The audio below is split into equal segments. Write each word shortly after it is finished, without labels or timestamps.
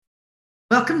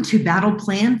Welcome to Battle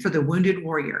Plan for the Wounded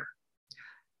Warrior.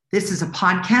 This is a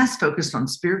podcast focused on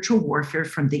spiritual warfare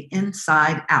from the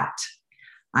inside out.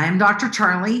 I am Dr.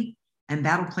 Charlie, and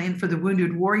Battle Plan for the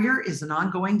Wounded Warrior is an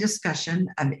ongoing discussion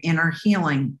of inner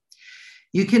healing.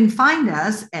 You can find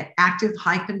us at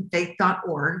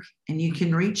active-faith.org, and you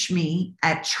can reach me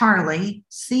at Charlie,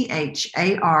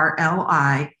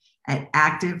 CHARLI, at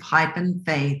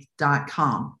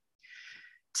active-faith.com.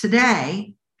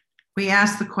 Today, we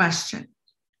ask the question,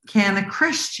 can a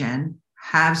Christian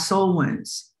have soul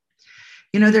wounds?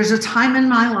 You know, there's a time in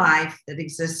my life that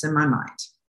exists in my mind.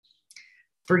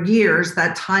 For years,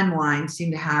 that timeline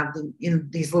seemed to have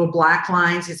these little black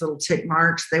lines, these little tick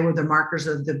marks. They were the markers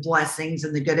of the blessings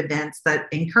and the good events that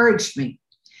encouraged me.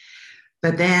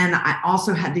 But then I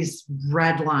also had these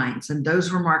red lines, and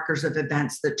those were markers of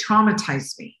events that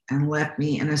traumatized me and left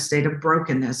me in a state of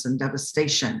brokenness and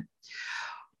devastation.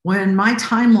 When my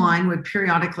timeline would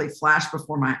periodically flash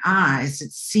before my eyes,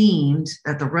 it seemed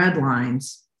that the red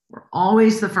lines were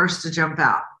always the first to jump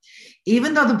out.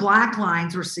 Even though the black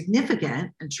lines were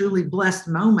significant and truly blessed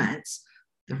moments,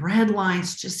 the red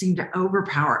lines just seemed to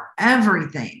overpower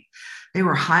everything. They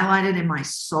were highlighted in my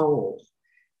soul.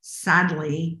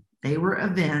 Sadly, they were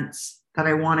events that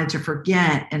I wanted to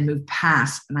forget and move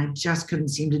past, and I just couldn't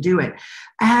seem to do it.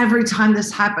 Every time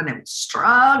this happened, I would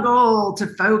struggle to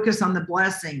focus on the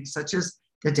blessings, such as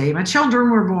the day my children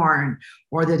were born,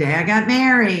 or the day I got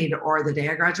married, or the day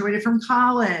I graduated from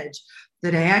college,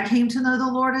 the day I came to know the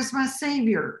Lord as my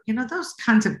Savior. You know, those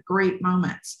kinds of great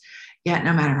moments. Yet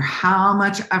no matter how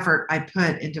much effort I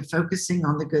put into focusing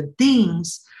on the good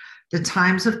things, the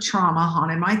times of trauma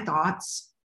haunted my thoughts,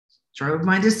 drove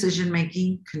my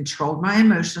decision-making, controlled my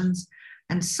emotions,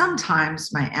 and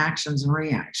sometimes my actions and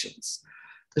reactions.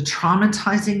 The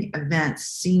traumatizing events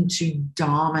seemed to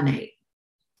dominate.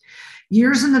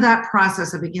 Years into that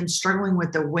process, I began struggling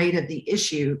with the weight of the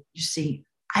issue. You see,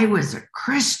 I was a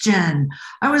Christian.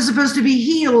 I was supposed to be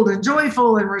healed and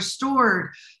joyful and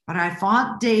restored, but I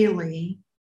fought daily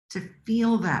to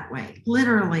feel that way.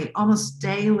 Literally, almost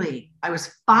daily, I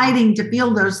was fighting to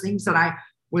feel those things that I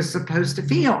was supposed to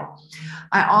feel.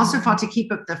 I also fought to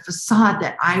keep up the facade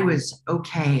that I was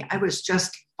okay. I was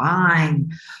just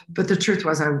fine. But the truth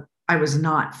was I was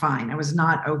not fine. I was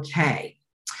not okay.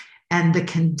 And the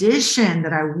condition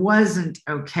that I wasn't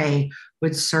okay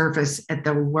would surface at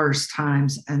the worst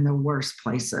times and the worst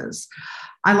places.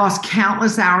 I lost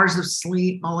countless hours of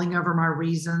sleep mulling over my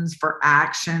reasons for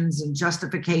actions and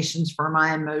justifications for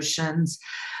my emotions.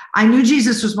 I knew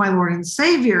Jesus was my Lord and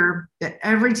Savior, but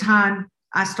every time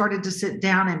I started to sit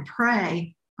down and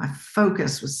pray, my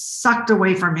focus was sucked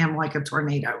away from him like a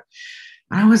tornado.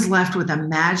 I was left with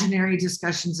imaginary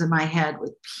discussions in my head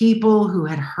with people who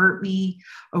had hurt me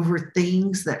over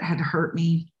things that had hurt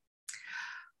me.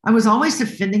 I was always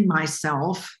defending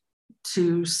myself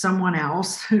to someone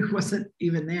else who wasn't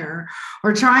even there,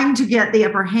 or trying to get the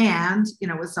upper hand,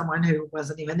 with someone who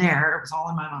wasn't even there. It was all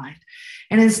in my mind.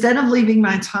 And instead of leaving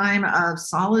my time of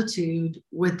solitude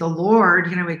with the Lord,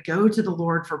 I'd go to the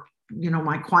Lord for,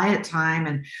 my quiet time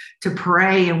and to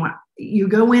pray. And when you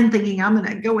go in thinking, I'm going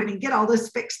to go in and get all this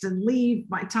fixed and leave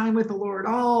my time with the Lord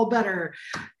all better.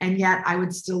 And yet I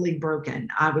would still leave broken.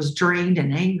 I was drained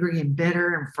and angry and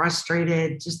bitter and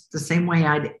frustrated, just the same way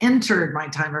I'd entered my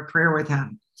time of prayer with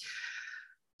him.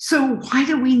 So why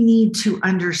do we need to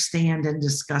understand and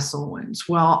discuss soul wounds?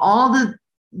 Well, all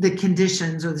the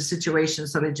conditions or the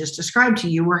situations that I just described to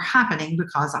you were happening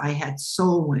because I had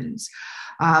soul wounds.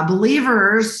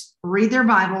 Believers read their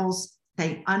Bibles,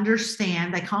 they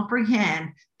understand, they comprehend,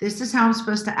 this is how I'm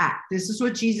supposed to act. This is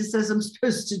what Jesus says I'm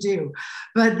supposed to do.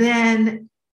 But then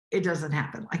it doesn't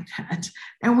happen like that.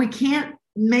 And we can't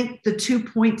make the 2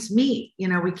 points meet. We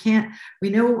know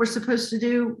what we're supposed to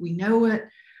do. We know what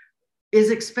is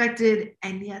expected.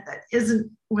 And yet that isn't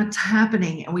what's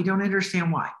happening. And we don't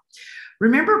understand why.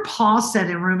 Remember, Paul said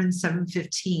in Romans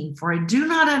 7:15, "For I do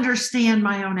not understand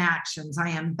my own actions. I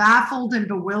am baffled and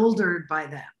bewildered by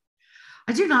them.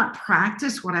 I do not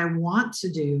practice what I want to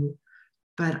do,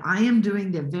 but I am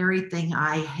doing the very thing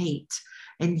I hate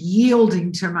and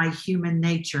yielding to my human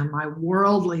nature, my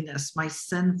worldliness, my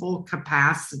sinful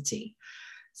capacity."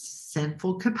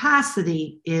 Sinful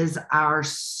capacity is our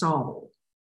soul.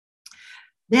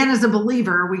 Then as a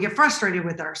believer, we get frustrated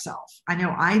with ourselves. I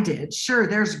know I did. Sure,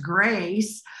 there's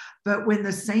grace, but when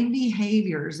the same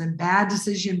behaviors and bad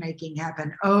decision-making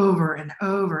happen over and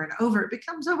over and over, it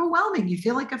becomes overwhelming. You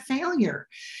feel like a failure.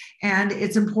 And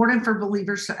it's important for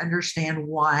believers to understand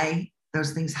why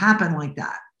those things happen like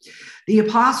that. The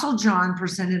Apostle John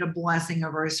presented a blessing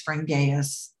over his friend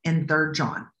Gaius in 3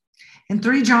 John. In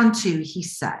 3 John 2, he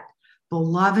said,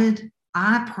 "Beloved,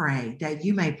 I pray that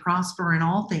you may prosper in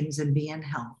all things and be in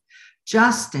health,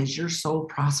 just as your soul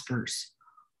prospers.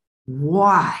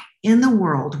 Why in the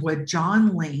world would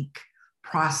John link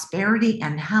prosperity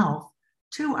and health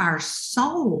to our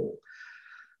soul?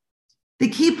 The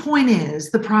key point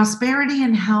is the prosperity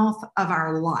and health of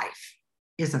our life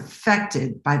is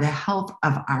affected by the health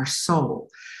of our soul.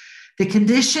 The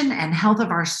condition and health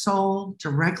of our soul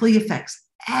directly affects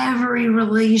every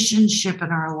relationship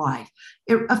in our life.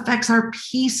 It affects our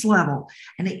peace level,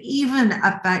 and it even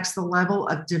affects the level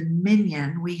of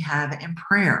dominion we have in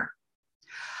prayer.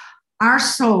 Our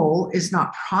soul is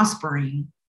not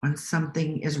prospering when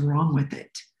something is wrong with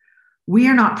it. We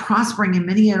are not prospering in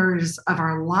many areas of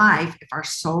our life if our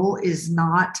soul is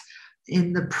not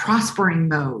in the prospering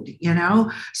mode,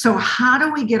 So how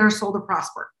do we get our soul to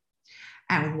prosper?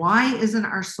 And why isn't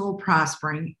our soul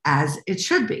prospering as it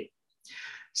should be?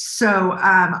 So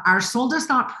our soul does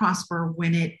not prosper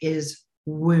when it is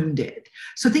wounded.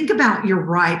 So think about your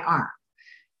right arm.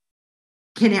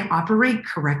 Can it operate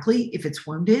correctly if it's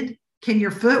wounded? Can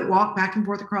your foot walk back and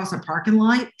forth across a parking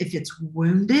lot if it's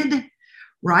wounded?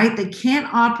 Right? They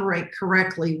can't operate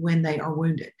correctly when they are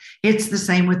wounded. It's the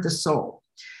same with the soul.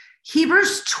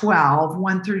 Hebrews 12,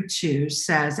 1-2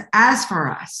 says, as for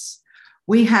us,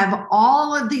 we have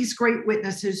all of these great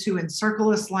witnesses who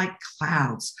encircle us like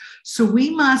clouds. So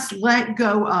we must let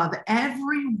go of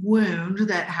every wound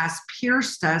that has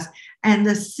pierced us and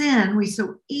the sin we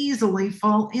so easily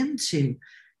fall into.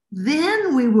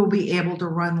 Then we will be able to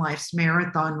run life's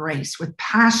marathon race with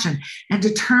passion and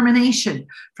determination,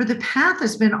 for the path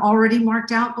has been already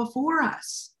marked out before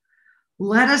us.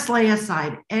 Let us lay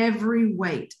aside every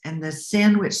weight and the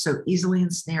sin which so easily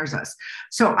ensnares us.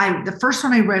 So the first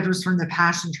one I read was from the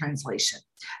Passion Translation.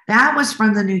 That was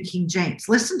from the New King James.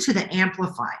 Listen to the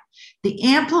Amplified. The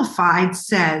Amplified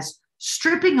says,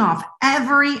 stripping off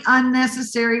every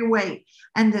unnecessary weight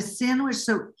and the sin which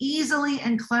so easily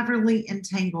and cleverly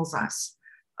entangles us.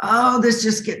 Oh, this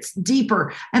just gets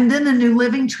deeper. And then the New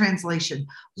Living Translation,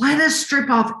 let us strip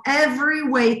off every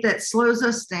weight that slows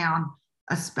us down,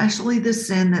 especially the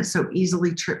sin that so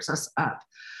easily trips us up.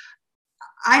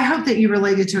 I hope that you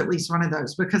related to at least one of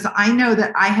those, because I know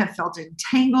that I have felt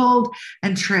entangled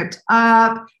and tripped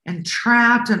up and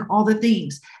trapped and all the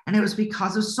things. And it was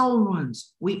because of soul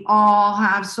wounds. We all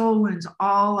have soul wounds,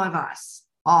 all of us.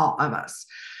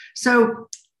 So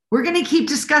we're going to keep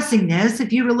discussing this.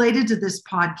 If you related to this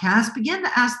podcast, begin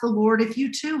to ask the Lord if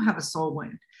you too have a soul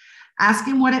wound. Ask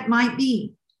him what it might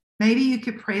be. Maybe you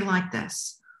could pray like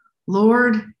this.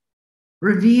 Lord,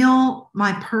 reveal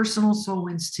my personal soul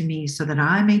wounds to me so that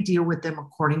I may deal with them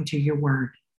according to your word.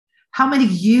 How many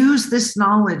use this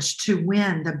knowledge to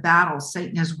win the battle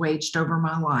Satan has waged over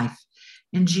my life?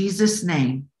 In Jesus'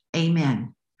 name,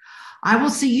 amen. I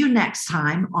will see you next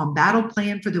time on Battle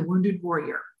Plan for the Wounded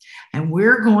Warrior. And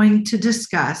we're going to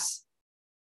discuss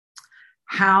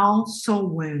how soul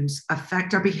wounds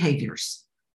affect our behaviors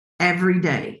every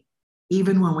day,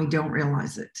 even when we don't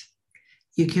realize it.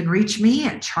 You can reach me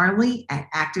at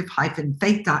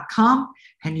charlie@active-faith.com,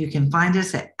 and you can find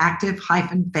us at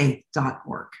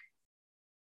active-faith.org.